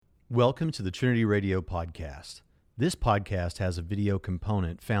Welcome to the Trinity Radio Podcast. This podcast has a video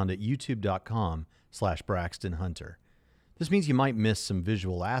component found at youtube.com/Braxton Hunter. This means you might miss some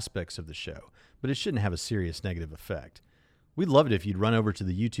visual aspects of the show, but it shouldn't have a serious negative effect. We'd love it if you'd run over to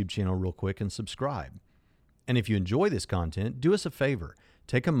the YouTube channel real quick and subscribe. And if you enjoy this content, do us a favor.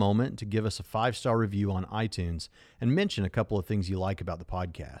 Take a moment to give us a 5-star review on iTunes and mention a couple of things you like about the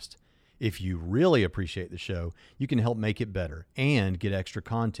podcast. If you really appreciate the show, you can help make it better and get extra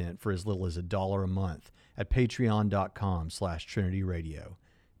content for as little as $1 a month at patreon.com/Trinity Radio.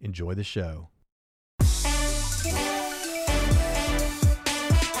 Enjoy the show.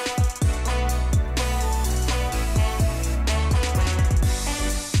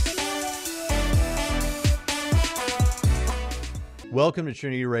 Welcome to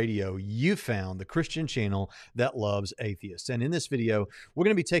Trinity Radio. You found the Christian channel that loves atheists. And in this video, we're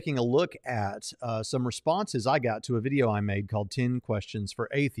going to be taking a look at some responses I got to a video I made called 10 Questions for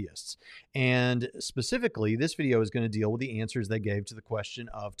Atheists. And specifically, this video is going to deal with the answers they gave to the question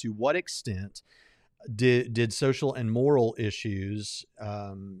of to what extent did social and moral issues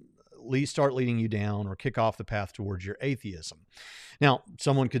start leading you down or kick off the path towards your atheism. Now,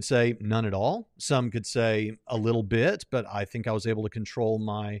 someone could say none at all. Some could say a little bit, but I think I was able to control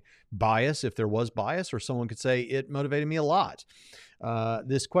my bias if there was bias, or someone could say it motivated me a lot.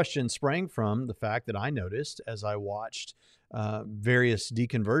 This question sprang from the fact that I noticed as I watched various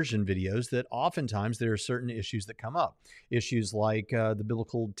deconversion videos that oftentimes there are certain issues that come up. Issues like the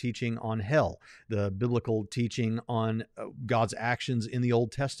biblical teaching on hell, the biblical teaching on God's actions in the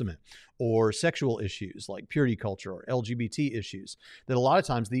Old Testament, or sexual issues like purity culture or LGBT issues, that a lot of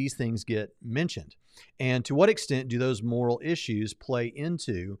times these things get mentioned. And to what extent do those moral issues play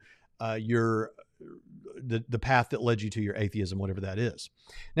into the path that led you to your atheism, whatever that is?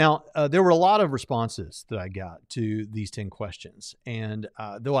 Now, there were a lot of responses that I got to these 10 questions. And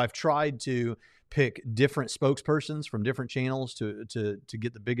though I've tried to pick different spokespersons from different channels to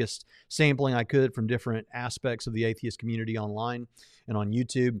get the biggest sampling I could from different aspects of the atheist community online and on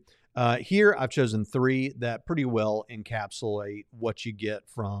YouTube, here I've chosen 3 that pretty well encapsulate what you get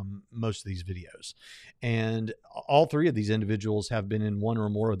from most of these videos. And all 3 of these individuals have been in one or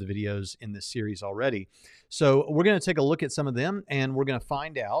more of the videos in this series already. So we're going to take a look at some of them, and we're going to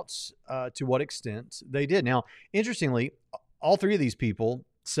find out to what extent they did. Now, interestingly, all 3 of these people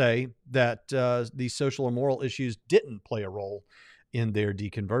say that these social or moral issues didn't play a role in their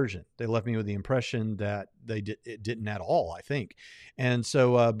deconversion. They left me with the impression that it didn't at all, I think. And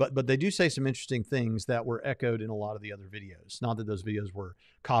so, but they do say some interesting things that were echoed in a lot of the other videos. Not that those videos were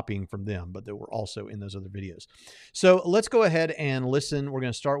copying from them, but they were also in those other videos. So let's go ahead and listen. We're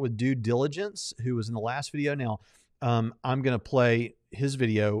going to start with Due Diligence, who was in the last video. Now, I'm going to play his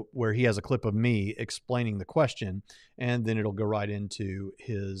video where he has a clip of me explaining the question, and then it'll go right into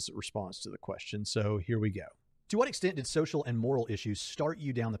his response to the question. So here we go. To what extent did social and moral issues start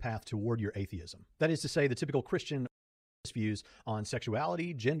you down the path toward your atheism? That is to say, the typical Christian views on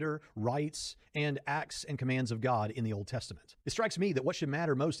sexuality, gender, rights, and acts and commands of God in the Old Testament. It strikes me that what should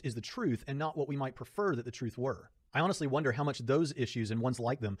matter most is the truth and not what we might prefer that the truth were. I honestly wonder how much those issues and ones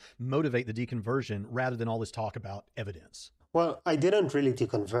like them motivate the deconversion rather than all this talk about evidence. Well, I didn't really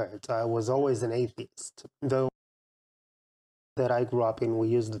deconvert. I was always an atheist. Though that I grew up in, we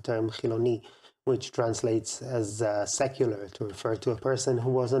use the term chiloni, which translates as secular to refer to a person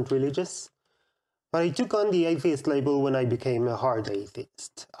who wasn't religious. But I took on the atheist label when I became a hard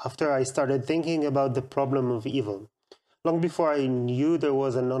atheist, after I started thinking about the problem of evil, long before I knew there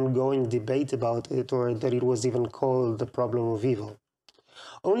was an ongoing debate about it or that it was even called the problem of evil.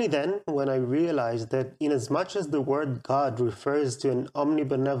 Only then, when I realized that inasmuch as the word God refers to an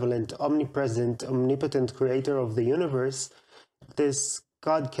omnibenevolent, omnipresent, omnipotent creator of the universe, this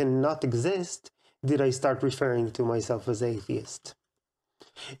God cannot exist, did I start referring to myself as atheist.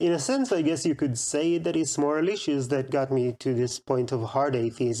 In a sense, I guess you could say that it's moral issues that got me to this point of hard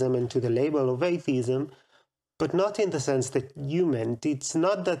atheism and to the label of atheism, but not in the sense that you meant. It's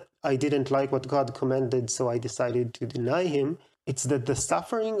not that I didn't like what God commanded, so I decided to deny him. It's that the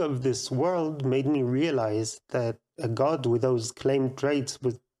suffering of this world made me realize that a God with those claimed traits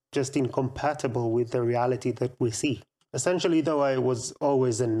was just incompatible with the reality that we see. Essentially, though, I was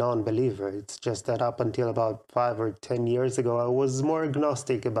always a non-believer. It's just that up until about 5 or 10 years ago, I was more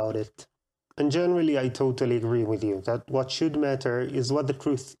agnostic about it. And generally, I totally agree with you that what should matter is what the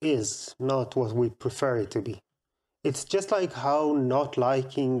truth is, not what we prefer it to be. It's just like how not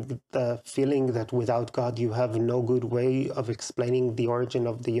liking the feeling that without God you have no good way of explaining the origin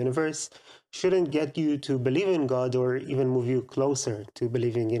of the universe shouldn't get you to believe in God or even move you closer to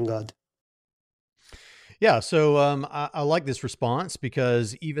believing in God. Yeah, so I like this response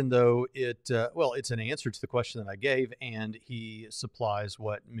because even though it's an answer to the question that I gave, and he supplies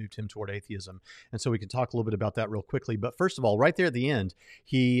what moved him toward atheism. And so we can talk a little bit about that real quickly. But first of all, right there at the end,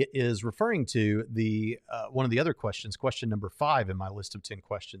 he is referring to the one of the other questions, question number 5 in my list of 10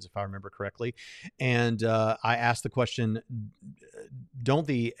 questions, if I remember correctly. And I asked the question, don't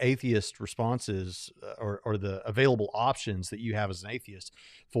the atheist responses or the available options that you have as an atheist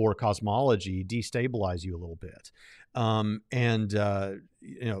for cosmology destabilize you a little bit?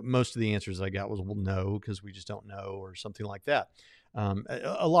 Most of the answers I got was, well, no, because we just don't know, or something like that.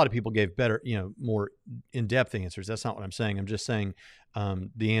 A lot of people gave better, more in-depth answers. That's not what I'm saying. I'm just saying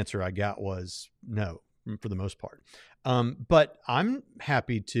the answer I got was no, for the most part. But I'm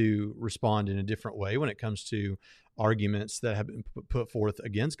happy to respond in a different way when it comes to arguments that have been put forth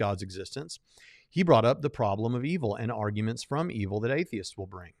against God's existence. He brought up the problem of evil and arguments from evil that atheists will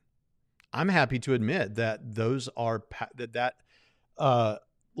bring. I'm happy to admit that those are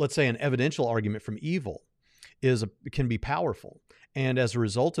let's say an evidential argument from evil can be powerful. And as a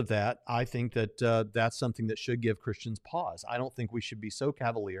result of that, I think that that's something that should give Christians pause. I don't think we should be so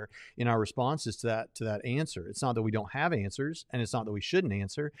cavalier in our responses to that answer. It's not that we don't have answers, and it's not that we shouldn't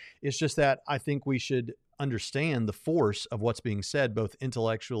answer. It's just that I think we should understand the force of what's being said, both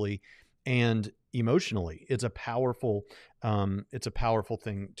intellectually and emotionally. It's a powerful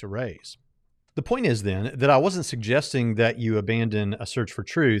thing to raise. The point is then that I wasn't suggesting that you abandon a search for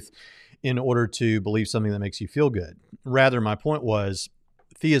truth in order to believe something that makes you feel good. Rather, my point was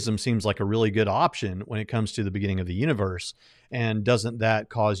theism seems like a really good option when it comes to the beginning of the universe. And doesn't that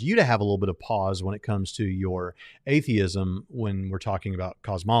cause you to have a little bit of pause when it comes to your atheism when we're talking about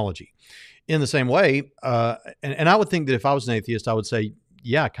cosmology? In the same way, and I would think that if I was an atheist, I would say,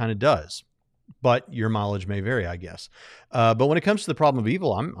 yeah, it kind of does. But your mileage may vary, I guess. But when it comes to the problem of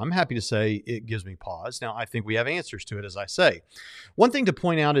evil, I'm happy to say it gives me pause. Now, I think we have answers to it, as I say. One thing to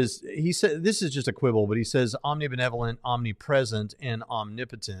point out is, he said, this is just a quibble, but he says omnibenevolent, omnipresent, and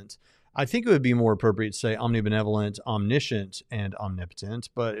omnipotent. I think it would be more appropriate to say omnibenevolent, omniscient, and omnipotent,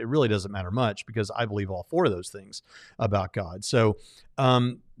 but it really doesn't matter much because I believe all 4 of those things about God. So,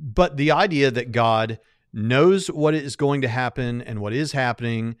 but the idea that God knows what is going to happen and what is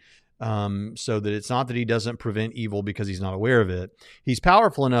happening, so that it's not that he doesn't prevent evil because he's not aware of it. He's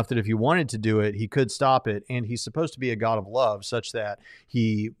powerful enough that if he wanted to do it, he could stop it. And he's supposed to be a God of love such that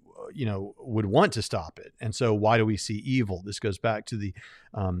he, would want to stop it. And so why do we see evil? This goes back to the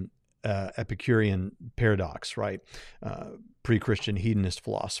Epicurean paradox, right? Pre-Christian hedonist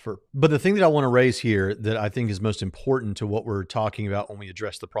philosopher. But the thing that I want to raise here that I think is most important to what we're talking about when we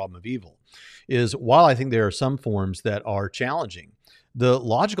address the problem of evil is, while I think there are some forms that are challenging, the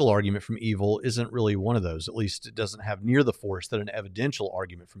logical argument from evil isn't really one of those. At least it doesn't have near the force that an evidential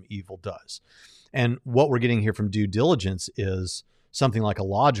argument from evil does. And what we're getting here from due diligence is something like a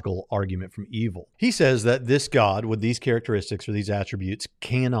logical argument from evil. He says that this God with these characteristics or these attributes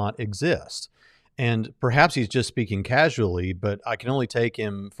cannot exist. And perhaps he's just speaking casually, but I can only take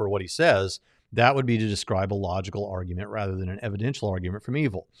him for what he says. That would be to describe a logical argument rather than an evidential argument from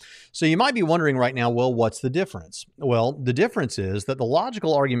evil. So you might be wondering right now, well, what's the difference? Well, the difference is that the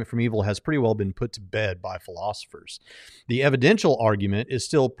logical argument from evil has pretty well been put to bed by philosophers. The evidential argument is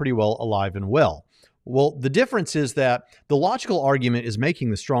still pretty well alive and well. Well, the difference is that the logical argument is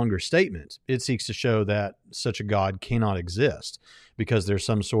making the stronger statement. It seeks to show that such a God cannot exist because there's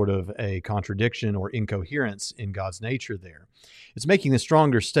some sort of a contradiction or incoherence in God's nature there. It's making the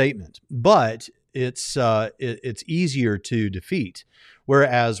stronger statement, but it's easier to defeat.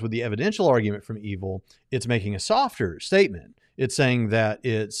 Whereas with the evidential argument from evil, it's making a softer statement. It's saying that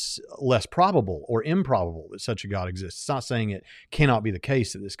it's less probable or improbable that such a God exists. It's not saying it cannot be the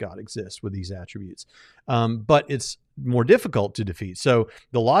case that this God exists with these attributes, but it's more difficult to defeat. So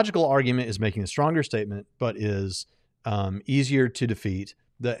the logical argument is making a stronger statement, but is easier to defeat.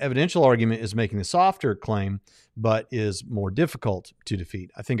 The evidential argument is making the softer claim, but is more difficult to defeat.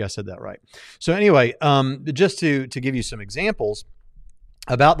 I think I said that right. So anyway, just to give you some examples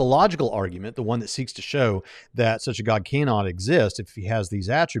about the logical argument, the one that seeks to show that such a God cannot exist if he has these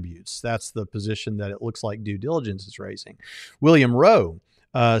attributes. That's the position that it looks like due diligence is raising. William Rowe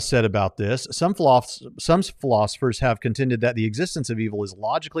said about this, some philosophers have contended that the existence of evil is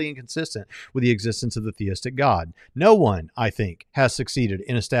logically inconsistent with the existence of the theistic God. No one, I think, has succeeded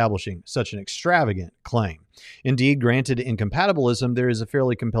in establishing such an extravagant claim. Indeed, granted incompatibilism, there is a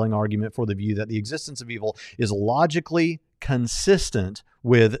fairly compelling argument for the view that the existence of evil is logically consistent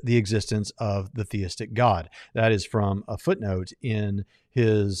with the existence of the theistic God. That is from a footnote in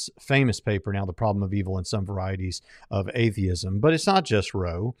his famous paper, now The Problem of Evil and Some Varieties of Atheism. But it's not just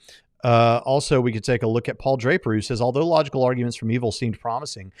Rowe. Also, we could take a look at Paul Draper, who says, although logical arguments from evil seemed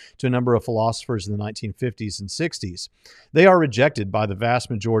promising to a number of philosophers in the 1950s and 60s, they are rejected by the vast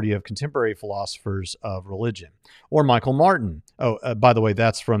majority of contemporary philosophers of religion. Or Michael Martin. By the way,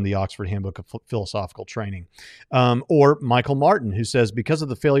 that's from the Oxford Handbook of Philosophical Training. Or Michael Martin, who says, because of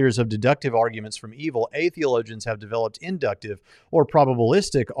the failures of deductive arguments from evil, atheologians have developed inductive or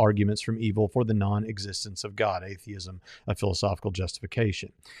probabilistic arguments from evil for the non-existence of God. Atheism, a philosophical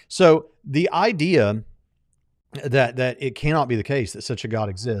justification. So the idea that it cannot be the case that such a God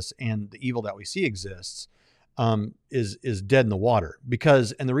exists and the evil that we see exists is dead in the water.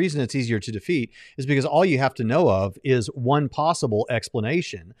 And the reason it's easier to defeat is because all you have to know of is one possible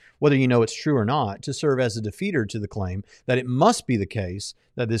explanation, whether you know it's true or not, to serve as a defeater to the claim that it must be the case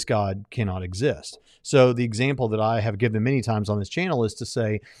that this God cannot exist. So the example that I have given many times on this channel is to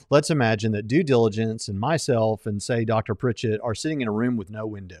say, let's imagine that due diligence and myself and say Dr. Pritchett are sitting in a room with no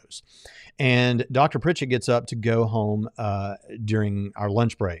windows. And Dr. Pritchett gets up to go home during our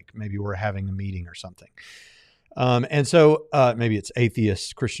lunch break. Maybe we're having a meeting or something. And so maybe it's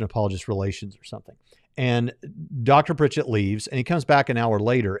atheist Christian apologist relations or something. And Dr. Pritchett leaves and he comes back an hour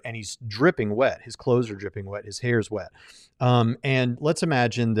later and he's dripping wet. His clothes are dripping wet. His hair's wet. And let's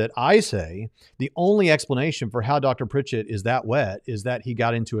imagine that I say the only explanation for how Dr. Pritchett is that wet is that he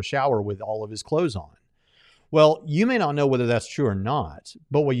got into a shower with all of his clothes on. Well, you may not know whether that's true or not,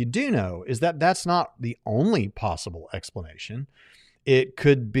 but what you do know is that that's not the only possible explanation. It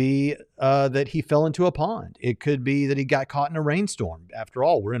could be that he fell into a pond. It could be that he got caught in a rainstorm. After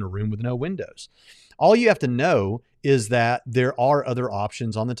all, we're in a room with no windows. All you have to know is that there are other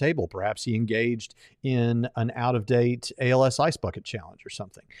options on the table. Perhaps he engaged in an out-of-date ALS ice bucket challenge or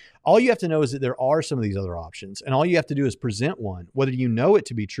something. All you have to know is that there are some of these other options, and all you have to do is present one, whether you know it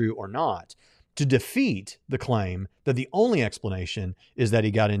to be true or not, to defeat the claim that the only explanation is that he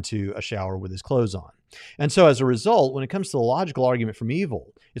got into a shower with his clothes on. And so as a result, when it comes to the logical argument from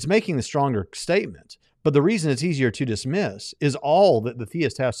evil, it's making the stronger statement. But the reason it's easier to dismiss is all that the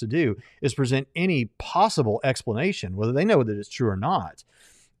theist has to do is present any possible explanation, whether they know that it's true or not,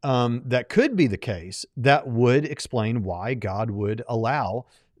 that could be the case, that would explain why God would allow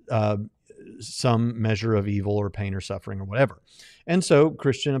some measure of evil or pain or suffering or whatever. And so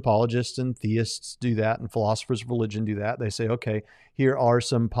Christian apologists and theists do that, and philosophers of religion do that. They say, okay, here are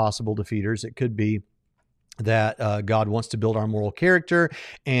some possible defeaters. It could be that God wants to build our moral character,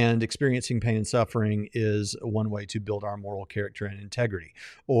 and experiencing pain and suffering is one way to build our moral character and integrity.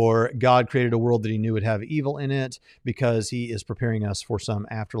 Or God created a world that he knew would have evil in it because he is preparing us for some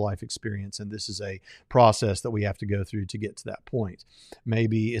afterlife experience, and this is a process that we have to go through to get to that point.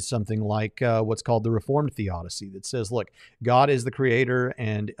 Maybe it's something like what's called the Reformed theodicy that says, look, God is the creator,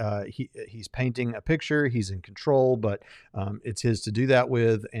 and he's painting a picture, he's in control, but it's his to do that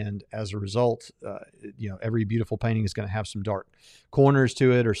with, and as a result, every beautiful painting is going to have some dark corners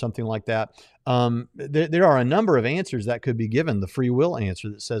to it or something like that. There are a number of answers that could be given. The free will answer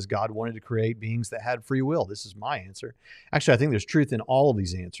that says God wanted to create beings that had free will. This is my answer. Actually, I think there's truth in all of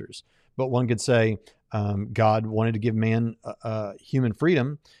these answers, but one could say God wanted to give man human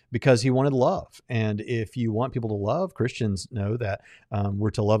freedom because he wanted love. And if you want people to love, Christians know that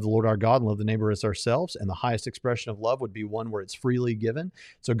we're to love the Lord our God and love the neighbor as ourselves. And the highest expression of love would be one where it's freely given.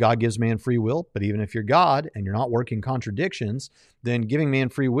 So God gives man free will. But even if you're God and you're not working contradictions, then giving man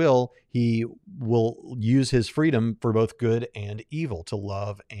free will, he will use his freedom for both good and evil, to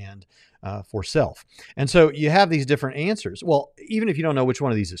love and for self. And so you have these different answers. Well, even if you don't know which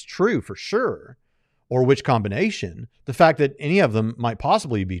one of these is true for sure, or which combination, the fact that any of them might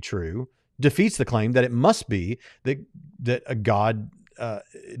possibly be true defeats the claim that it must be that a God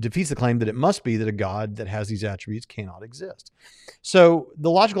defeats the claim that it must be that a God that has these attributes cannot exist. So the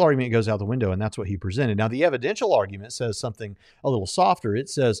logical argument goes out the window, and that's what he presented. Now, the evidential argument says something a little softer. It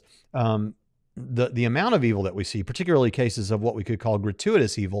says the amount of evil that we see, particularly cases of what we could call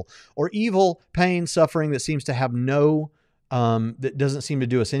gratuitous evil, or evil, pain, suffering that seems to have that doesn't seem to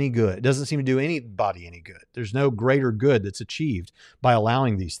do us any good. It doesn't seem to do anybody any good. There's no greater good that's achieved by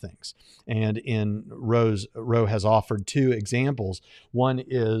allowing these things. And Rowe has offered two examples. One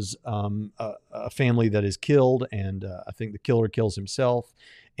is a family that is killed, and I think the killer kills himself,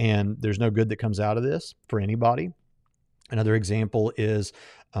 and there's no good that comes out of this for anybody. Another example is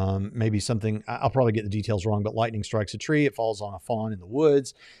maybe something, I'll probably get the details wrong, but lightning strikes a tree, it falls on a fawn in the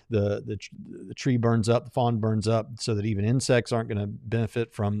woods, the tree burns up, the fawn burns up, so that even insects aren't going to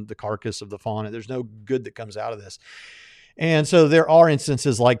benefit from the carcass of the fawn, and there's no good that comes out of this. And so there are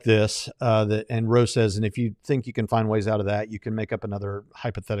instances like this and Rose says, and if you think you can find ways out of that, you can make up another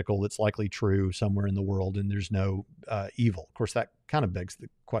hypothetical that's likely true somewhere in the world and there's no evil. Of course, that kind of begs the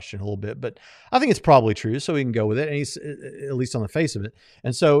question a little bit, but I think it's probably true, so we can go with it, and he's at least on the face of it.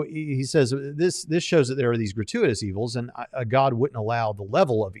 And so he says this shows that there are these gratuitous evils, and God wouldn't allow the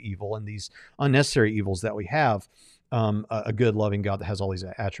level of evil and these unnecessary evils that we have. A good, loving God that has all these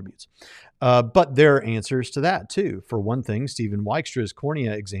attributes. But there are answers to that too. For one thing, Stephen Wykstra's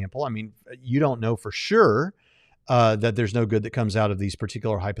cornea example, I mean, you don't know for sure that there's no good that comes out of these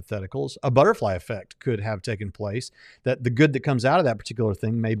particular hypotheticals. A butterfly effect could have taken place, that the good that comes out of that particular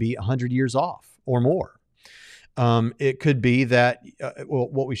thing may be 100 years off or more. It could be that,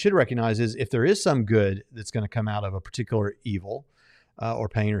 what we should recognize is if there is some good that's going to come out of a particular evil or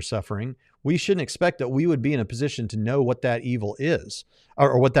pain or suffering, we shouldn't expect that we would be in a position to know what that evil is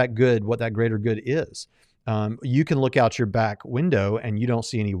or what that greater good is. You can look out your back window and you don't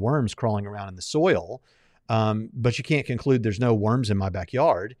see any worms crawling around in the soil, but you can't conclude there's no worms in my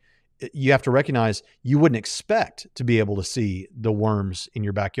backyard. You have to recognize you wouldn't expect to be able to see the worms in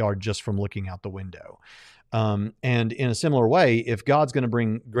your backyard just from looking out the window. And in a similar way, if God's going to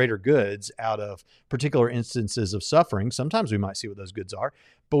bring greater goods out of particular instances of suffering, sometimes we might see what those goods are,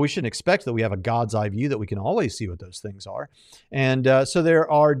 but we shouldn't expect that we have a God's eye view that we can always see what those things are. And so there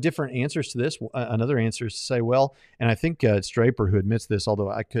are different answers to this. Another answer is to say, well, and I think it's Draper who admits this, although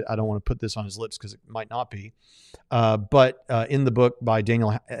I don't want to put this on his lips because it might not be. But in the book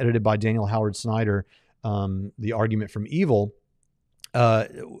edited by Daniel Howard Snyder, The Argument from Evil,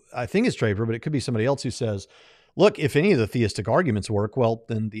 I think it's Draper, but it could be somebody else who says, look, if any of the theistic arguments work, well,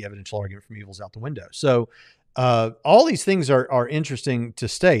 then the evidential argument from evil is out the window. So all these things are interesting to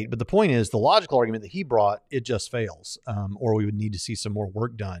state, but the point is the logical argument that he brought, it just fails, or we would need to see some more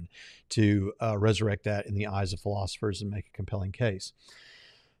work done to resurrect that in the eyes of philosophers and make a compelling case.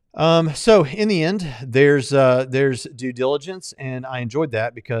 So in the end, there's due diligence, and I enjoyed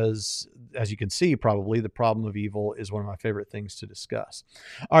that because, as you can see, probably the problem of evil is one of my favorite things to discuss.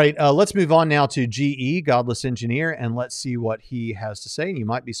 All right, let's move on now to GE, Godless Engineer, and let's see what he has to say. And you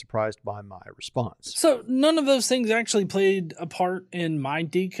might be surprised by my response. So none of those things actually played a part in my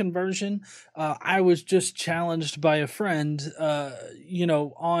deconversion. I was just challenged by a friend,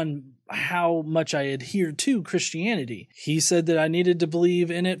 on how much I adhere to Christianity. He said that I needed to believe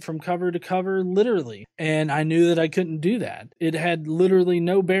in it from cover to cover, literally. And I knew that I couldn't do that. It had literally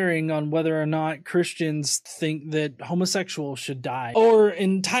no bearing on whether or not Christians think that homosexuals should die or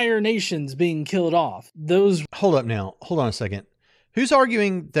entire nations being killed off. Hold up now. Hold on a second. Who's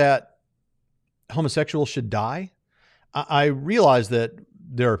arguing that homosexuals should die? I realize that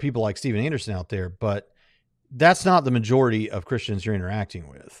there are people like Steven Anderson out there, but that's not the majority of Christians you're interacting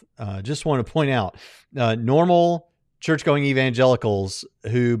with. Just want to point out, normal church-going evangelicals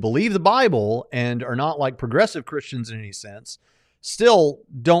who believe the Bible and are not like progressive Christians in any sense, still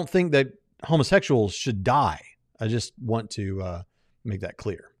don't think that homosexuals should die. I just want to make that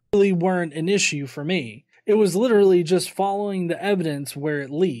clear. Really weren't an issue for me. It was literally just following the evidence where it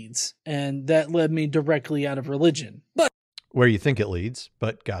leads, and that led me directly out of religion. But where you think it leads,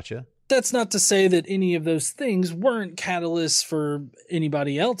 but gotcha. That's not to say that any of those things weren't catalysts for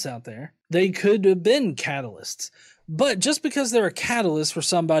anybody else out there. They could have been catalysts. But just because they're a catalyst for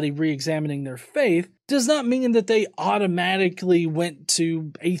somebody re-examining their faith does not mean that they automatically went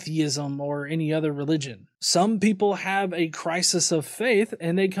to atheism or any other religion. Some people have a crisis of faith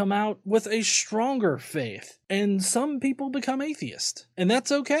and they come out with a stronger faith. And some people become atheist. And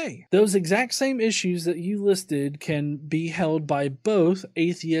that's okay. Those exact same issues that you listed can be held by both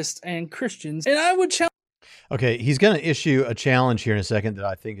atheists and Christians. And I would challenge. Okay, he's going to issue a challenge here in a second that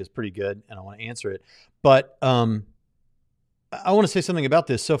I think is pretty good, and I want to answer it. But I want to say something about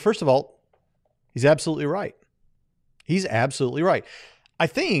this. So first of all, he's absolutely right. He's absolutely right. I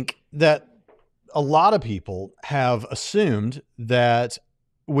think that a lot of people have assumed that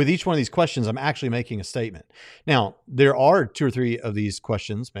with each one of these questions, I'm actually making a statement. Now, there are 2 or 3 of these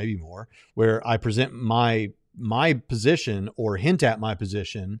questions, maybe more, where I present my position or hint at my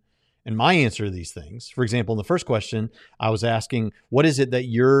position and my answer to these things. For example, in the first question, I was asking, what is it that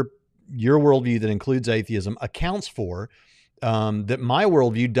your worldview that includes atheism accounts for that my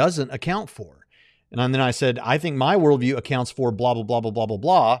worldview doesn't account for? And then I said, I think my worldview accounts for blah, blah, blah, blah, blah, blah,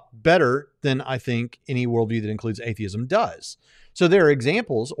 blah better than I think any worldview that includes atheism does. So there are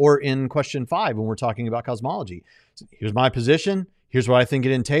examples, or in question 5, when we're talking about cosmology, here's my position. Here's what I think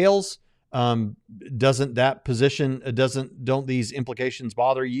it entails. Doesn't that position, don't these implications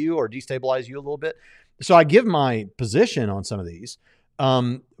bother you or destabilize you a little bit? So I give my position on some of these.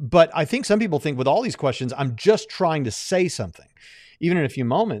 But I think some people think with all these questions, I'm just trying to say something. Even in a few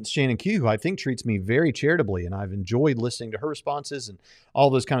moments, Shannon Q, who I think treats me very charitably, and I've enjoyed listening to her responses and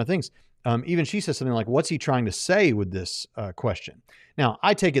all those kind of things. Even she says something like, what's he trying to say with this question? Now,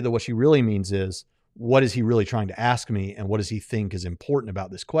 I take it that what she really means is, what is he really trying to ask me? And what does he think is important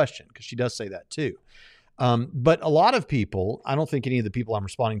about this question? Because she does say that too. But a lot of people, I don't think any of the people I'm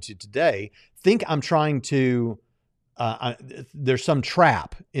responding to today think I'm trying to, there's some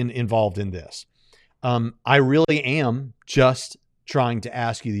trap involved in this. I really am just trying to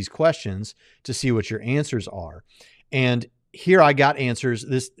ask you these questions to see what your answers are. And here I got answers.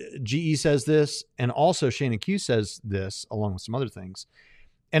 This GE says this, and also Shannon Q says this, along with some other things.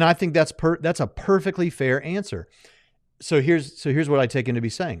 And I think that's a perfectly fair answer. So here's what I take him to be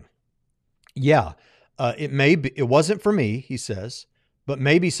saying. Yeah, it wasn't for me, he says, but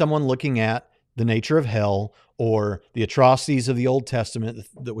maybe someone looking at the nature of hell or the atrocities of the Old Testament,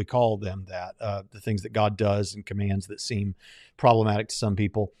 that we call them that, the things that God does and commands that seem problematic to some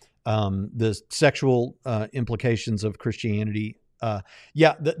people, the sexual implications of Christianity.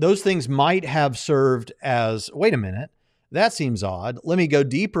 Those things might have served as, wait a minute, that seems odd. Let me go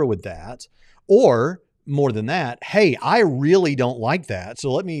deeper with that. Or more than that, hey, I really don't like that.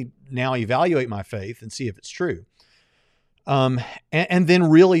 So let me now evaluate my faith and see if it's true. And then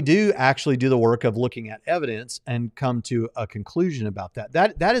really actually do the work of looking at evidence and come to a conclusion about that.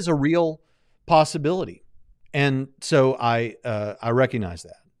 That is a real possibility. And so I recognize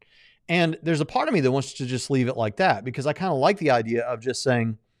that. And there's a part of me that wants to just leave it like that, because I kind of like the idea of just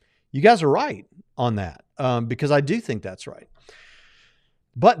saying, you guys are right on that, because I do think that's right.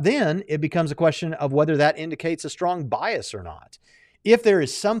 But then it becomes a question of whether that indicates a strong bias or not. If there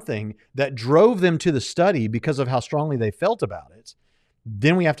is something that drove them to the study because of how strongly they felt about it,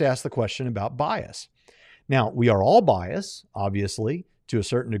 then we have to ask the question about bias. Now, we are all biased, obviously, to a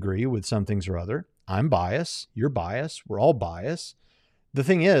certain degree with some things or other. I'm biased. You're biased. We're all biased. The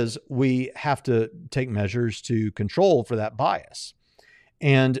thing is, we have to take measures to control for that bias.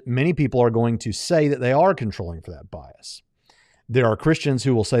 And many people are going to say that they are controlling for that bias. There are Christians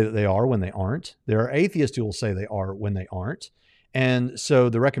who will say that they are when they aren't. There are atheists who will say they are when they aren't. And so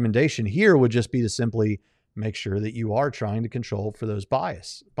the recommendation here would just be to simply make sure that you are trying to control for those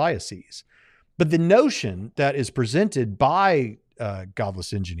biases. But the notion that is presented by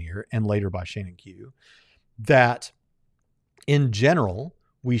Godless Engineer and later by Shannon Q, that in general,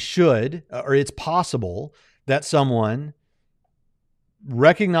 we should, or it's possible that someone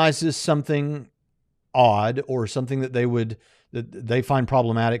recognizes something odd or something that they find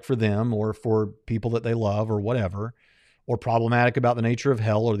problematic for them or for people that they love or whatever, or problematic about the nature of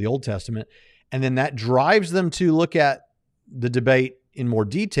hell or the Old Testament. And then that drives them to look at the debate in more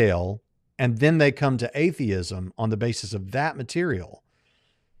detail. And then they come to atheism on the basis of that material.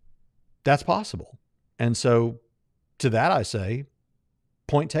 That's possible. And so to that, I say,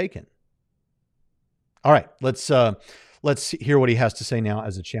 point taken. All right, let's hear what he has to say now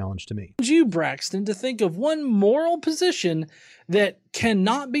as a challenge to me. You, Braxton, to think of one moral position that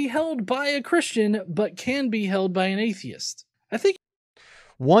cannot be held by a Christian, but can be held by an atheist. I think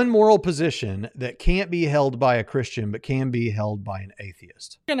one moral position that can't be held by a Christian, but can be held by an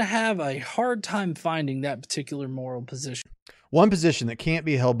atheist. you're going to have a hard time finding that particular moral position. One position that can't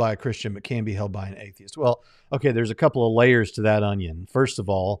be held by a Christian, but can be held by an atheist. Well, okay, there's a couple of layers to that onion. First of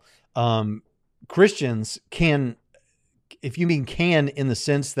all, Christians can, if you mean can in the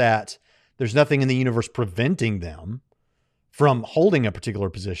sense that there's nothing in the universe preventing them from holding a particular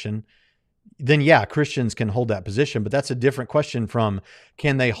position, then yeah, Christians can hold that position, but that's a different question from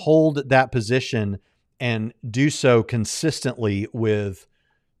can they hold that position and do so consistently with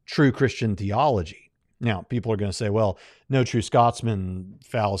true Christian theology. Now, people are going to say, well, no true Scotsman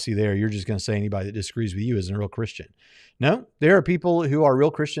fallacy there. You're just going to say anybody that disagrees with you isn't a real Christian. No, there are people who are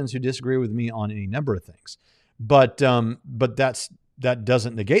real Christians who disagree with me on any number of things. But that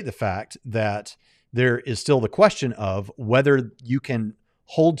doesn't negate the fact that there is still the question of whether you can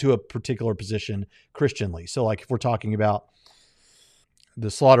hold to a particular position Christianly. So like if we're talking about the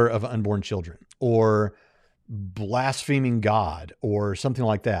slaughter of unborn children or blaspheming God or something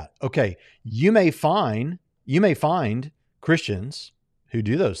like that. Okay, you may find Christians who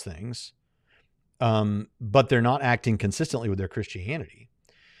do those things, but they're not acting consistently with their Christianity.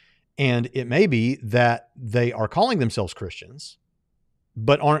 And it may be that they are calling themselves Christians,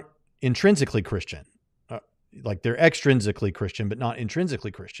 but aren't intrinsically Christian. Like they're extrinsically Christian, but not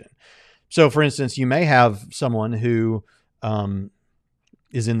intrinsically Christian. So for instance, you may have someone who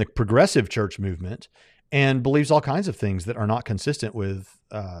is in the progressive church movement and believes all kinds of things that are not consistent with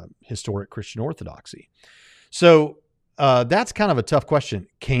historic Christian orthodoxy. So that's kind of a tough question.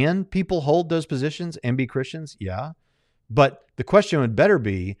 Can people hold those positions and be Christians? Yeah. But the question would better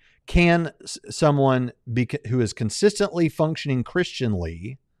be, can someone who is consistently functioning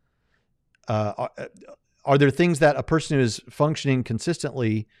Christianly, are there things that a person who is functioning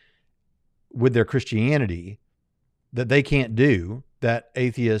consistently with their Christianity that they can't do that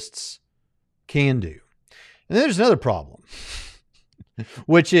atheists can do? And then there's another problem,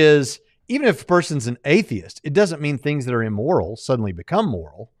 which is, even if a person's an atheist, it doesn't mean things that are immoral suddenly become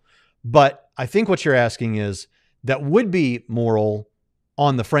moral. But I think what you're asking is, that would be moral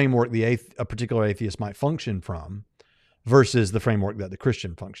on the framework a particular atheist might function from versus the framework that the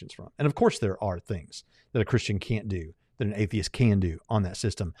Christian functions from. And of course, there are things that a Christian can't do that an atheist can do on that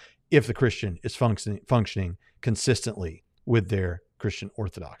system if the Christian is functioning consistently with their Christian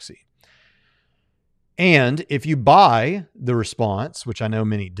orthodoxy. And if you buy the response, which I know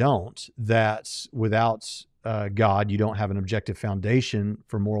many don't, that without God, you don't have an objective foundation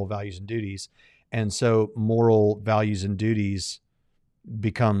for moral values and duties, and so moral values and duties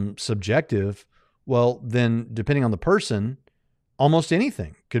become subjective, well, then depending on the person, almost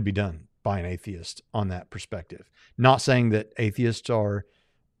anything could be done by an atheist on that perspective. Not saying that atheists are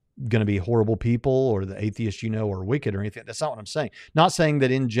going to be horrible people or the atheists are wicked or anything. That's not what I'm saying. Not saying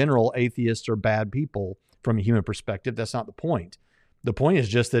that in general atheists are bad people from a human perspective. That's not the point. The point is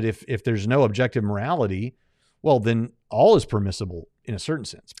just that if there's no objective morality, well, then all is permissible in a certain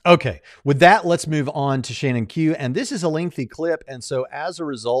sense. Okay, with that, let's move on to Shannon Q. And this is a lengthy clip. And so as a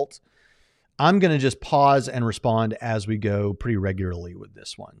result, I'm going to just pause and respond as we go pretty regularly with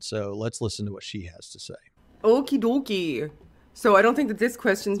this one. So let's listen to what she has to say. Okie dokie. So I don't think that this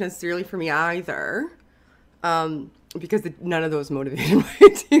question is necessarily for me either, because none of those motivated my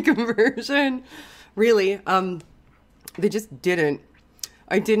deconversion. Really, they just didn't.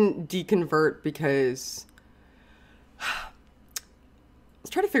 I didn't deconvert because let's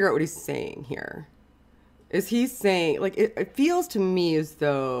try to figure out what he's saying here. Is he saying, like, it feels to me as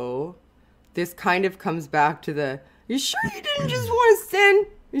though this kind of comes back to the, you sure you didn't just want to sin?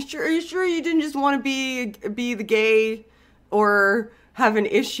 Are you sure you didn't just want to be the gay or have an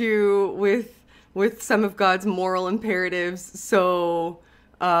issue with some of God's moral imperatives? So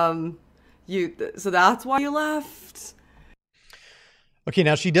that's why you left. Okay,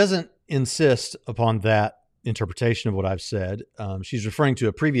 now she doesn't insist upon that interpretation of what I've said. She's referring to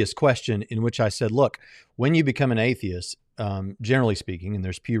a previous question in which I said, look, when you become an atheist, generally speaking, and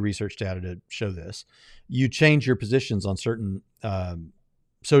there's Pew Research data to show this, you change your positions on certain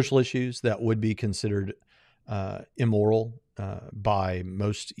social issues that would be considered immoral by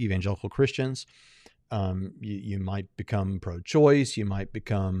most evangelical Christians. You might become pro-choice. You might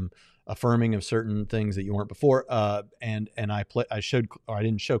become affirming of certain things that you weren't before. And I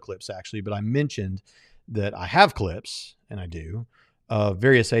didn't show clips actually, but I mentioned that I have clips, and I do, of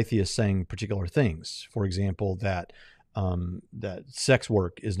various atheists saying particular things. For example, that sex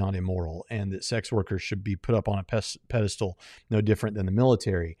work is not immoral, and that sex workers should be put up on a pedestal no different than the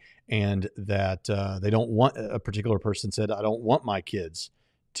military, and that they don't want, a particular person said, I don't want my kids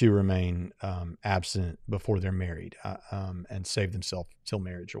to remain abstinent before they're married and save themselves till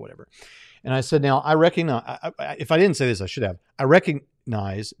marriage or whatever. And I said, now I recognize, if I didn't say this, I should have. I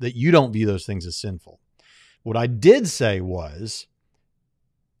recognize that you don't view those things as sinful. What I did say was,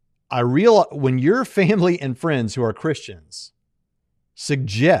 I realize when your family and friends who are Christians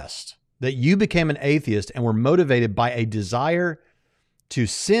suggest that you became an atheist and were motivated by a desire to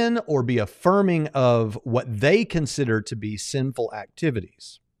sin or be affirming of what they consider to be sinful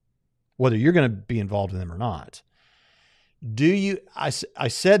activities, whether you're going to be involved in them or not. I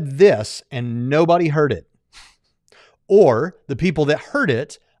said this and nobody heard it. Or the people that heard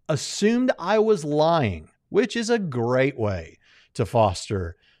it assumed I was lying, which is a great way to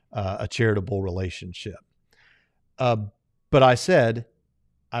foster a charitable relationship. But I said,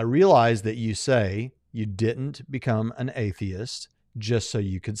 I realize that you say you didn't become an atheist just so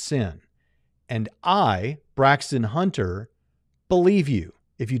you could sin. And I, Braxton Hunter, believe you.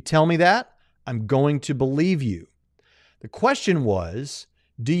 If you tell me that, I'm going to believe you. The question was,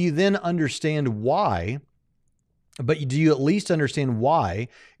 do you then understand why? But do you at least understand why,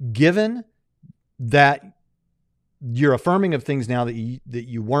 given that you're affirming of things now that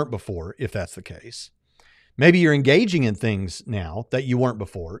you weren't before, if that's the case? Maybe you're engaging in things now that you weren't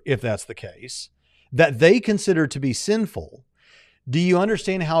before, if that's the case, that they consider to be sinful. Do you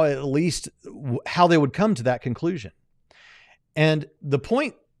understand how they would come to that conclusion? And the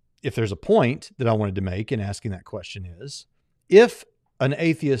point, if there's a point that I wanted to make in asking that question, is if an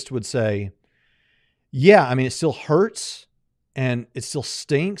atheist would say, yeah, I mean, it still hurts and it still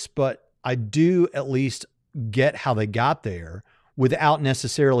stinks, but I do at least get how they got there without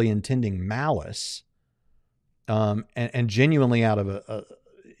necessarily intending malice, and genuinely out of a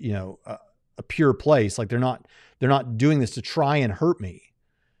pure place. Like they're not doing this to try and hurt me.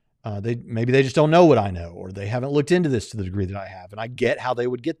 Maybe they just don't know what I know, or they haven't looked into this to the degree that I have, and I get how they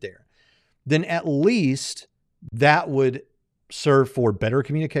would get there. Then at least that would serve for better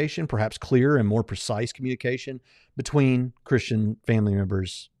communication, perhaps clearer and more precise communication between Christian family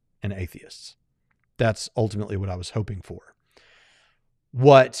members and atheists. That's ultimately what I was hoping for.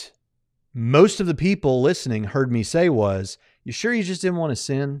 What most of the people listening heard me say was, "You sure you just didn't want to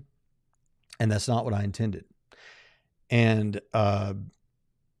sin?" And that's not what I intended. And I'm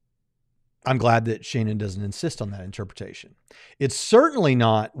glad that Shannon doesn't insist on that interpretation. It's certainly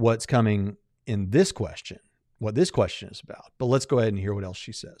not what's coming in this question, what this question is about. But let's go ahead and hear what else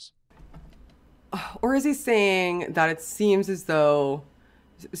she says. Or is he saying that it seems as though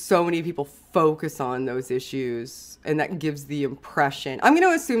so many people focus on those issues and that gives the impression, I'm going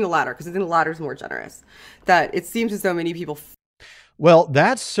to assume the latter because I think the latter is more generous, that it seems as though many people... Well,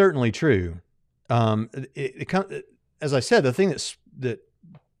 that's certainly true. As I said, the thing that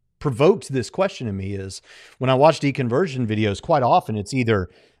provoked this question in me is when I watch deconversion videos, quite often it's either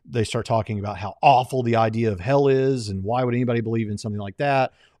they start talking about how awful the idea of hell is and why would anybody believe in something like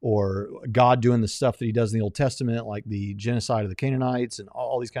that, or God doing the stuff that he does in the Old Testament, like the genocide of the Canaanites and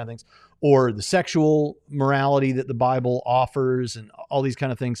all these kind of things, or the sexual morality that the Bible offers and all these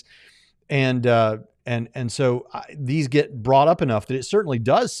kind of things. And so these get brought up enough that it certainly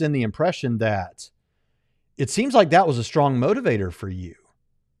does send the impression that it seems like that was a strong motivator for you.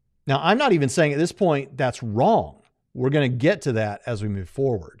 Now, I'm not even saying at this point that's wrong. We're going to get to that as we move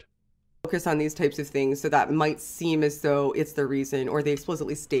forward. Focus on these types of things, so that might seem as though it's the reason, or they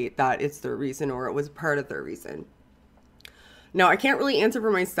explicitly state that it's their reason, or it was part of their reason. Now, I can't really answer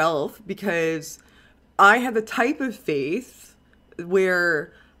for myself because I had the type of faith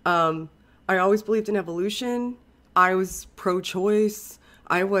where I always believed in evolution. I was pro-choice.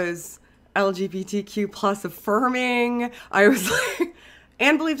 I was LGBTQ plus affirming. I was like,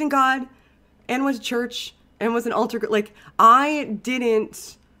 and believed in God, and went to church, and was an altar. Like, I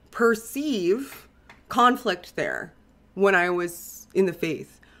didn't perceive conflict there when I was in the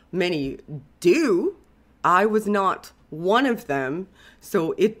faith. Many do. I was not one of them,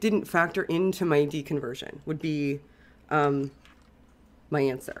 so it didn't factor into my deconversion, would be my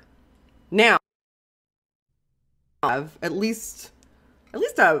answer. Now, I have at least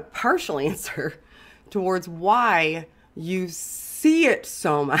a partial answer towards why you see it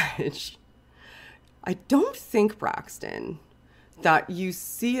so much. I don't think, Braxton, that you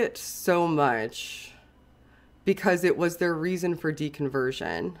see it so much because it was their reason for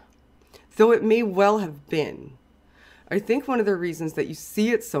deconversion, though it may well have been. I think one of the reasons that you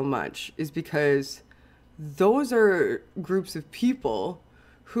see it so much is because those are groups of people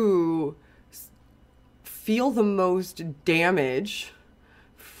who feel the most damage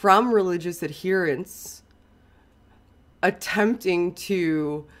from religious adherence attempting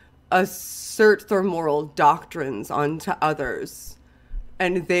to assert their moral doctrines onto others.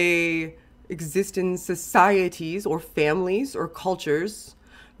 And they exist in societies or families or cultures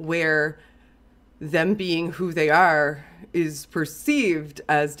where them being who they are is perceived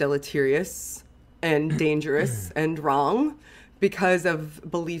as deleterious and dangerous and wrong because of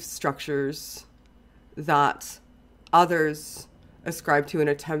belief structures that others ascribe to and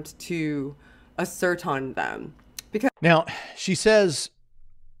attempt to assert on them. Now, she says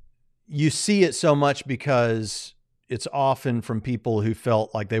you see it so much because it's often from people who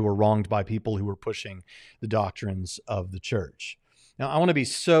felt like they were wronged by people who were pushing the doctrines of the church. Now, I want to be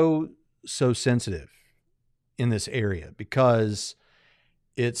so sensitive in this area because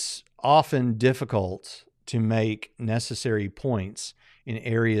it's often difficult to make necessary points in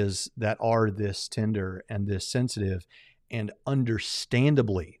areas that are this tender and this sensitive, and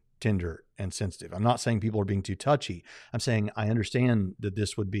understandably tender and sensitive. I'm not saying people are being too touchy. I'm saying I understand that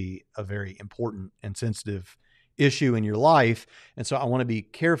this would be a very important and sensitive issue in your life, and so I want to be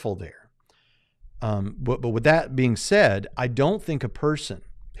careful there. But with that being said, I don't think a person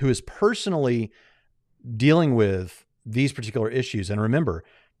who is personally dealing with these particular issues, and remember,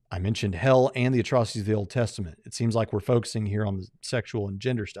 I mentioned hell and the atrocities of the Old Testament. It seems like we're focusing here on the sexual and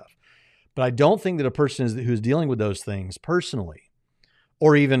gender stuff. But I don't think that a person who's dealing with those things personally,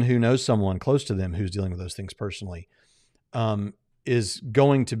 or even who knows someone close to them who's dealing with those things personally, is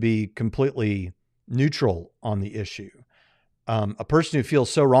going to be completely neutral on the issue. A person who feels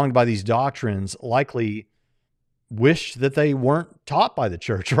so wronged by these doctrines likely wish that they weren't taught by the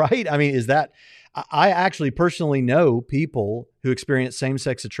church, right? I mean, I actually personally know people who experience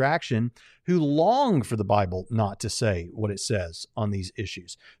same-sex attraction who long for the Bible not to say what it says on these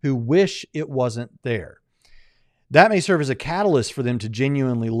issues, who wish it wasn't there. That may serve as a catalyst for them to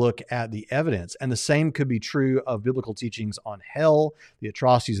genuinely look at the evidence. And the same could be true of biblical teachings on hell, the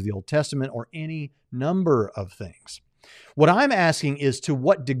atrocities of the Old Testament, or any number of things. What I'm asking is, to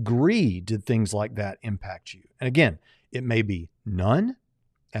what degree did things like that impact you? And again, it may be none,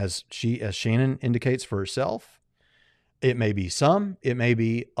 as Shannon indicates for herself. It may be some, it may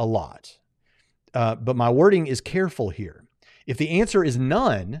be a lot. But my wording is careful here. If the answer is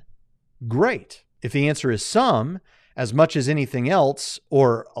none, great. If the answer is some, as much as anything else,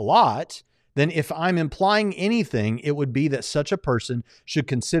 or a lot, then if I'm implying anything, it would be that such a person should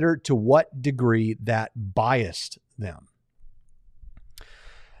consider to what degree that biased them.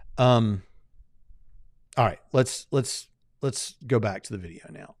 All right, let's go back to the video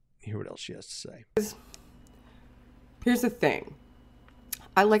now. Hear what else she has to say. Here's the thing.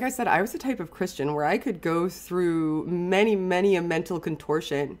 Like I said, I was the type of Christian where I could go through many a mental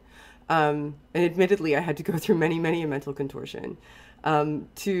contortion. And admittedly, I had to go through many a mental contortion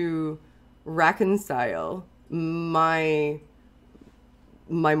to reconcile my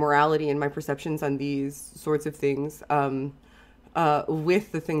morality and my perceptions on these sorts of things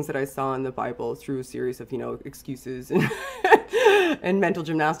with the things that I saw in the Bible through a series of, excuses and, and mental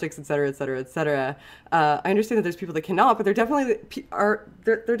gymnastics, et cetera, et cetera, et cetera. I understand that there's people that cannot, but there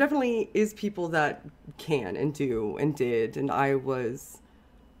definitely is people that can and do and did, and I was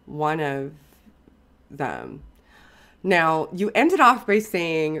one of them. Now, you ended off by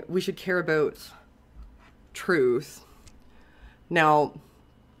saying we should care about truth. Now,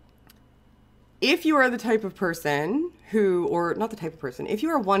 if you are the type of person who, or not the type of person, if you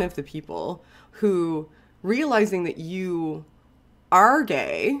are one of the people who, realizing that you are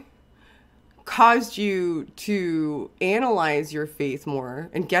gay, caused you to analyze your faith more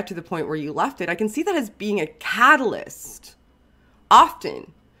and get to the point where you left it, I can see that as being a catalyst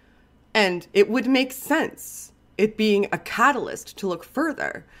often. And it would make sense, it being a catalyst to look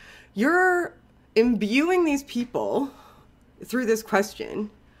further. You're imbuing these people through this question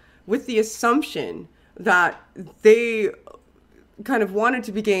with the assumption that they kind of wanted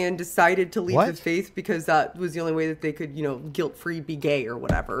to be gay and decided to leave the faith because that was the only way that they could, guilt-free be gay or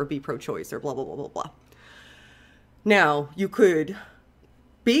whatever, or be pro-choice or blah, blah, blah, blah, blah. Now, you could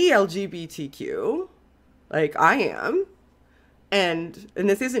be LGBTQ, like I am, and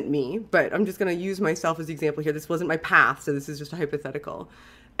this isn't me, but I'm just going to use myself as the example here. This wasn't my path, so this is just a hypothetical.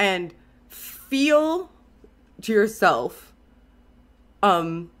 And feel to yourself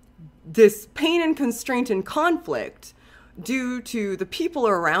this pain and constraint and conflict due to the people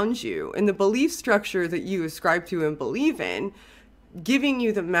around you and the belief structure that you ascribe to and believe in, giving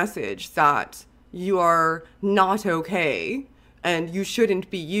you the message that you are not okay and you shouldn't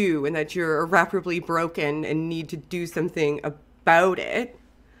be you, and that you're irreparably broken and need to do something about it,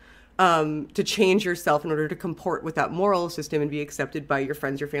 to change yourself in order to comport with that moral system and be accepted by your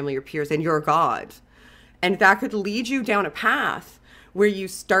friends, your family, your peers, and your God. And that could lead you down a path where you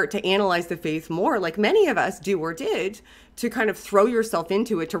start to analyze the faith more, like many of us do or did, to kind of throw yourself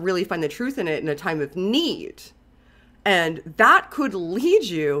into it to really find the truth in it in a time of need. And that could lead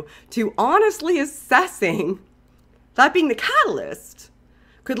you to honestly assessing, that being the catalyst,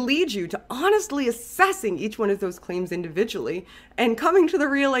 could lead you to honestly assessing each one of those claims individually and coming to the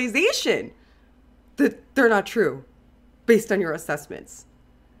realization that they're not true based on your assessments.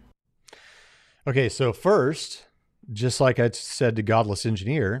 Okay, so first, just like I said to Godless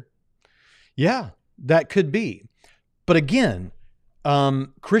Engineer, yeah, that could be. But again,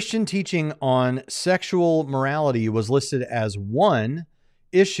 Christian teaching on sexual morality was listed as one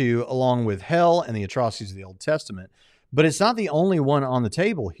issue along with hell and the atrocities of the Old Testament. But it's not the only one on the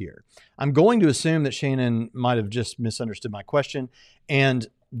table here. I'm going to assume that Shannon might have just misunderstood my question, and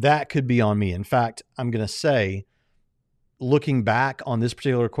that could be on me. In fact, I'm going to say, looking back on this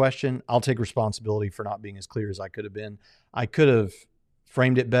particular question, I'll take responsibility for not being as clear as I could have been. I could have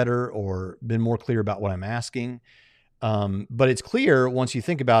framed it better or been more clear about what I'm asking. But it's clear once you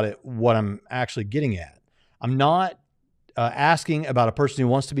think about it, what I'm actually getting at. I'm not asking about a person who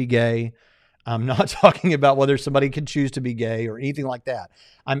wants to be gay. I'm not talking about whether somebody can choose to be gay or anything like that.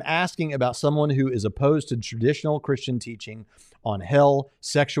 I'm asking about someone who is opposed to traditional Christian teaching on hell,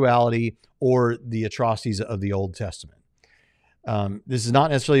 sexuality, or the atrocities of the Old Testament. This is not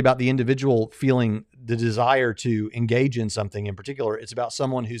necessarily about the individual feeling the desire to engage in something in particular. It's about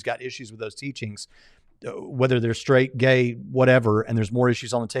someone who's got issues with those teachings, whether they're straight, gay, whatever, and there's more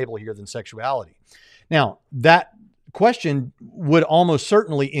issues on the table here than sexuality. Now, that question would almost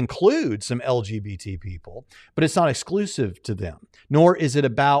certainly include some LGBT people, but it's not exclusive to them, nor is it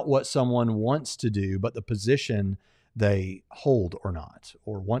about what someone wants to do, but the position they hold or not,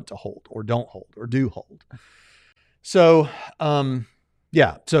 or want to hold, or don't hold, or do hold. So,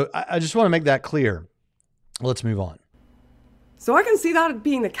 so I just want to make that clear. Let's move on. So I can see that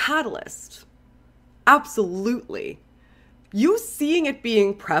being the catalyst. Absolutely. You seeing it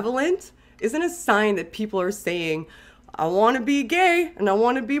being prevalent isn't a sign that people are saying, I want to be gay and I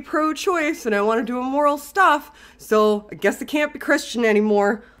want to be pro-choice and I want to do immoral stuff, so I guess I can't be Christian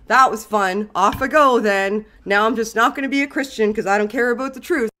anymore. That was fun. Off I go then. Now I'm just not going to be a Christian because I don't care about the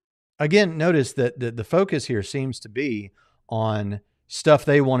truth. Again, notice that the focus here seems to be on stuff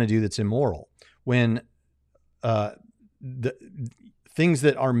they want to do that's immoral. When the things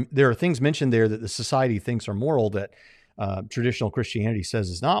that are, there are things mentioned there that the society thinks are moral that traditional Christianity says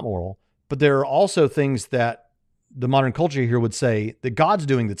is not moral, but there are also things that the modern culture here would say that God's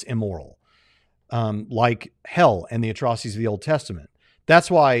doing that's immoral, like hell and the atrocities of the Old Testament.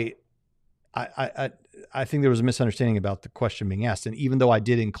 That's why I think there was a misunderstanding about the question being asked. And even though I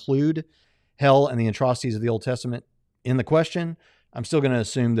did include hell and the atrocities of the Old Testament in the question, I'm still going to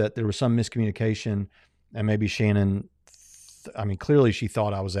assume that there was some miscommunication, and maybe Shannon, clearly she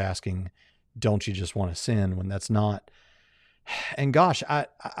thought I was asking, don't you just want to sin, when that's not. And gosh,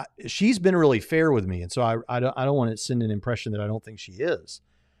 she's been really fair with me. And so I don't want to send an impression that I don't think she is.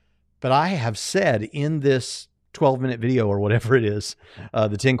 But I have said in this 12-minute video or whatever it is,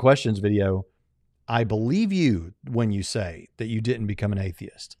 the 10 questions video, I believe you when you say that you didn't become an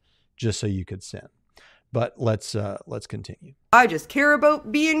atheist just so you could sin. But let's continue. I just care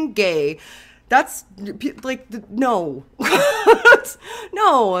about being gay. That's like, no.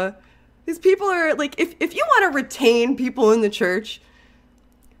 No. These people are like, if you want to retain people in the church,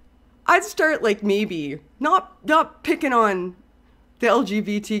 I'd start like maybe not picking on the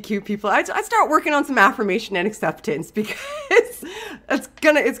LGBTQ people. I'd start working on some affirmation and acceptance, because it's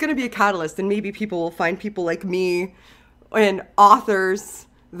gonna be a catalyst, and maybe people will find people like me and authors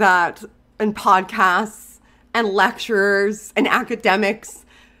and podcasts and lecturers and academics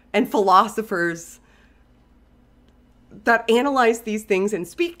and philosophers that analyze these things and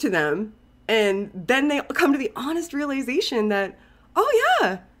speak to them, and then they come to the honest realization that, oh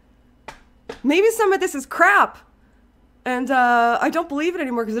yeah, maybe some of this is crap, and I don't believe it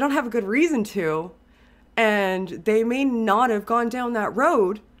anymore because I don't have a good reason to. And they may not have gone down that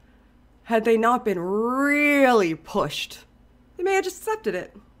road had they not been really pushed. They may have just accepted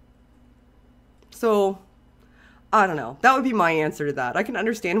it. So, I don't know. That would be my answer to that. I can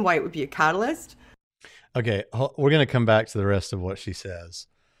understand why it would be a catalyst. Okay, we're going to come back to the rest of what she says.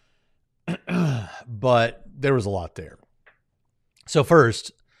 But there was a lot there. So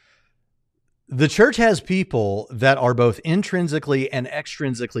first, the church has people that are both intrinsically and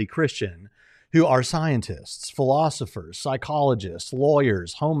extrinsically Christian, who are scientists, philosophers, psychologists,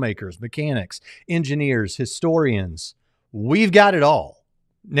 lawyers, homemakers, mechanics, engineers, historians. We've got it all.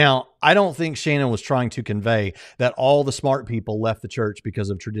 Now, I don't think Shannon was trying to convey that all the smart people left the church because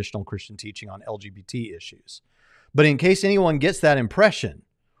of traditional Christian teaching on LGBT issues. But in case anyone gets that impression,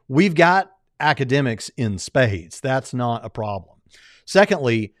 we've got academics in spades. That's not a problem.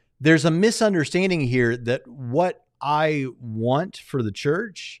 Secondly, there's a misunderstanding here that what I want for the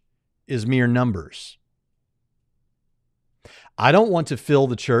church is mere numbers. I don't want to fill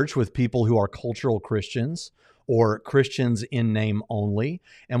the church with people who are cultural Christians or Christians in name only.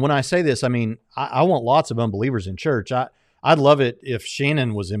 And when I say this, I mean, I want lots of unbelievers in church. I'd love it if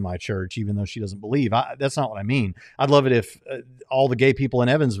Shannon was in my church, even though she doesn't believe. That's not what I mean. I'd love it if all the gay people in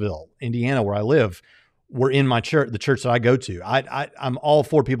Evansville, Indiana, where I live, were in my church, the church that I go to. I'm all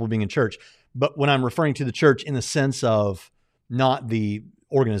for people being in church. But when I'm referring to the church in the sense of not the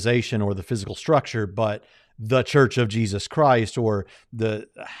organization or the physical structure, but the Church of Jesus Christ, or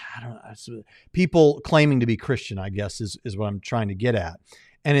people claiming to be Christian, I guess is what I'm trying to get at.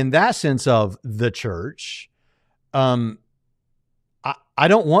 And in that sense of the church, I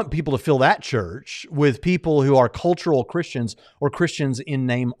don't want people to fill that church with people who are cultural Christians or Christians in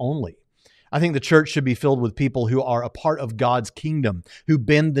name only. I think the church should be filled with people who are a part of God's kingdom, who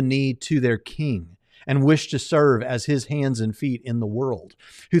bend the knee to their king and wish to serve as his hands and feet in the world,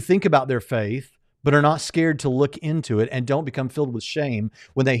 who think about their faith, but are not scared to look into it and don't become filled with shame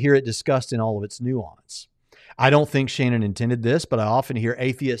when they hear it discussed in all of its nuance. I don't think Shannon intended this, but I often hear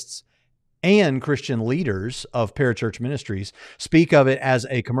atheists and Christian leaders of parachurch ministries speak of it as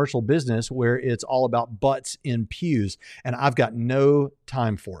a commercial business where it's all about butts in pews, and I've got no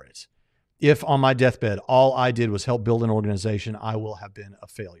time for it. If on my deathbed, all I did was help build an organization, I will have been a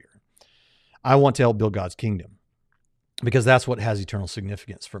failure. I want to help build God's kingdom. because that's what has eternal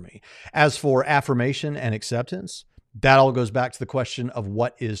significance for me. As for affirmation and acceptance, that all goes back to the question of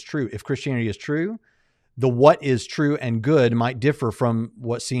what is true. If Christianity is true, the what is true and good might differ from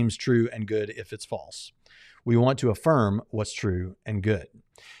what seems true and good if it's false. We want to affirm what's true and good.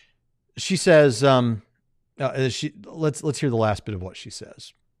 She says, let's hear the last bit of what she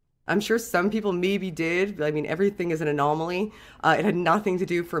says. I'm sure some people maybe did. I mean, everything is an anomaly. It had nothing to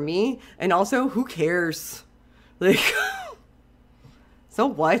do for me. And also, who cares? Like, so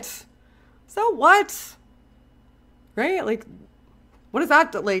what? So what? Right? Like, what is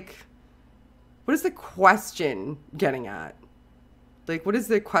that, like, what is the question getting at? Like, what is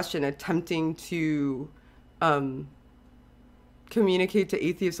the question attempting to communicate to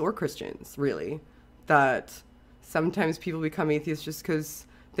atheists or Christians, really? That sometimes people become atheists just because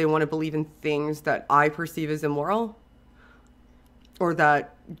they want to believe in things that I perceive as immoral, or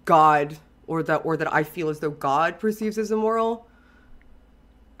that God, or that I feel as though God perceives as immoral.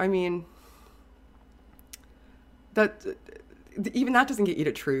 I mean, that even that doesn't get you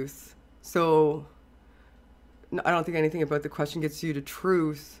to truth. So I don't think anything about the question gets you to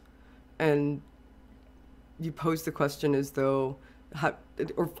truth, and you pose the question as though,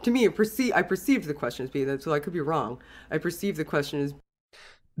 or to me, I perceived the question as being that, so I could be wrong. I perceive the question as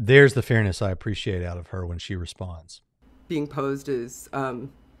there's the fairness I appreciate out of her when she responds. Being posed as,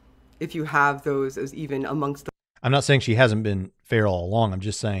 if you have those as even amongst the... I'm not saying she hasn't been fair all along. I'm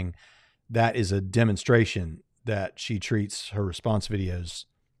just saying that is a demonstration that she treats her response videos,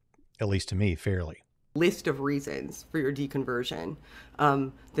 at least to me, fairly. List of reasons for your deconversion,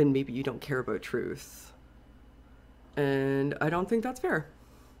 then maybe you don't care about truth. And I don't think that's fair,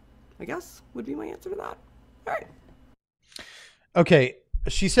 I guess, would be my answer to that. All right. Okay.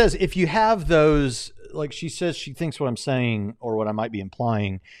 She says, if you have those, like she says, she thinks what I'm saying or what I might be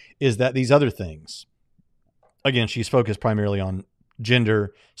implying is that these other things, again, she's focused primarily on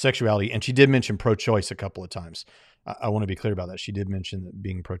gender, sexuality, and she did mention pro-choice a couple of times. I want to be clear about that. She did mention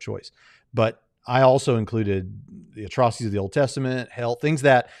being pro-choice, but I also included the atrocities of the Old Testament, hell, things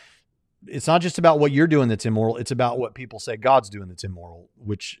that it's not just about what you're doing that's immoral. It's about what people say God's doing that's immoral,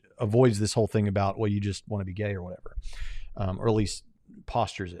 which avoids this whole thing about, well, you just want to be gay or whatever, or at least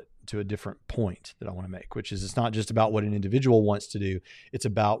postures it to a different point that I want to make, which is it's not just about what an individual wants to do. It's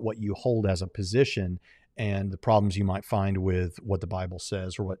about what you hold as a position and the problems you might find with what the Bible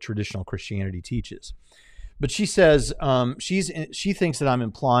says or what traditional Christianity teaches. But she says she thinks that I'm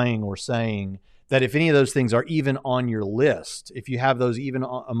implying or saying that if any of those things are even on your list, if you have those even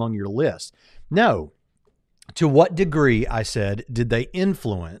among your list. No. To what degree, I said, did they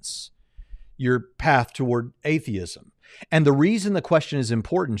influence your path toward atheism? And the reason the question is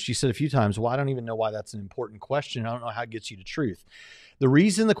important, she said a few times, well, I don't even know why that's an important question. I don't know how it gets you to truth. The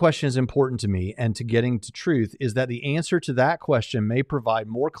reason the question is important to me and to getting to truth is that the answer to that question may provide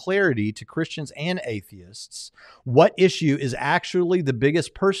more clarity to Christians and atheists what issue is actually the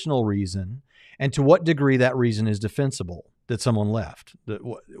biggest personal reason and to what degree that reason is defensible that someone left.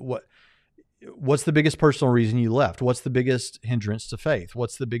 What's the biggest personal reason you left? What's the biggest hindrance to faith?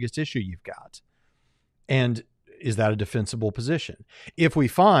 What's the biggest issue you've got? And is that a defensible position? If we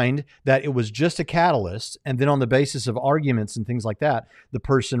find that it was just a catalyst, and then on the basis of arguments and things like that, the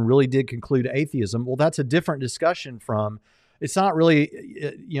person really did conclude atheism, well, that's a different discussion from, it's not really,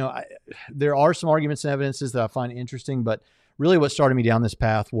 there are some arguments and evidences that I find interesting, but really what started me down this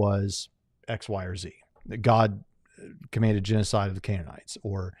path was X, Y, or Z. That God commanded genocide of the Canaanites,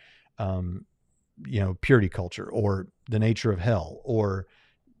 or, purity culture, or the nature of hell, or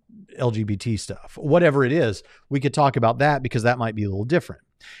LGBT stuff, whatever it is, we could talk about that because that might be a little different.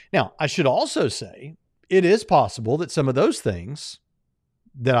 Now, I should also say it is possible that some of those things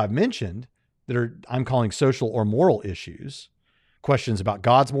that I've mentioned that I'm calling social or moral issues, questions about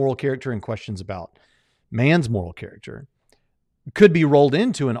God's moral character and questions about man's moral character, could be rolled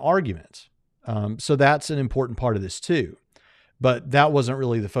into an argument. So that's an important part of this too. But that wasn't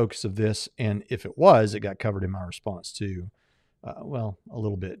really the focus of this. And if it was, it got covered in my response to a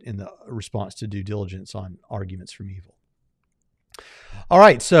little bit in the response to due diligence on arguments from evil. All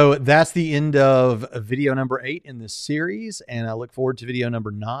right, so that's the end of video number 8 in this series, and I look forward to video number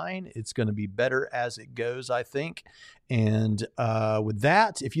 9. It's going to be better as it goes, I think. And with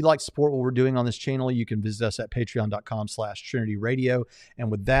that, if you'd like to support what we're doing on this channel, you can visit us at patreon.com/Trinity Radio. And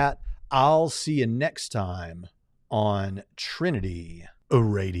with that, I'll see you next time on Trinity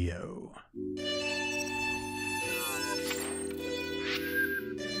Radio.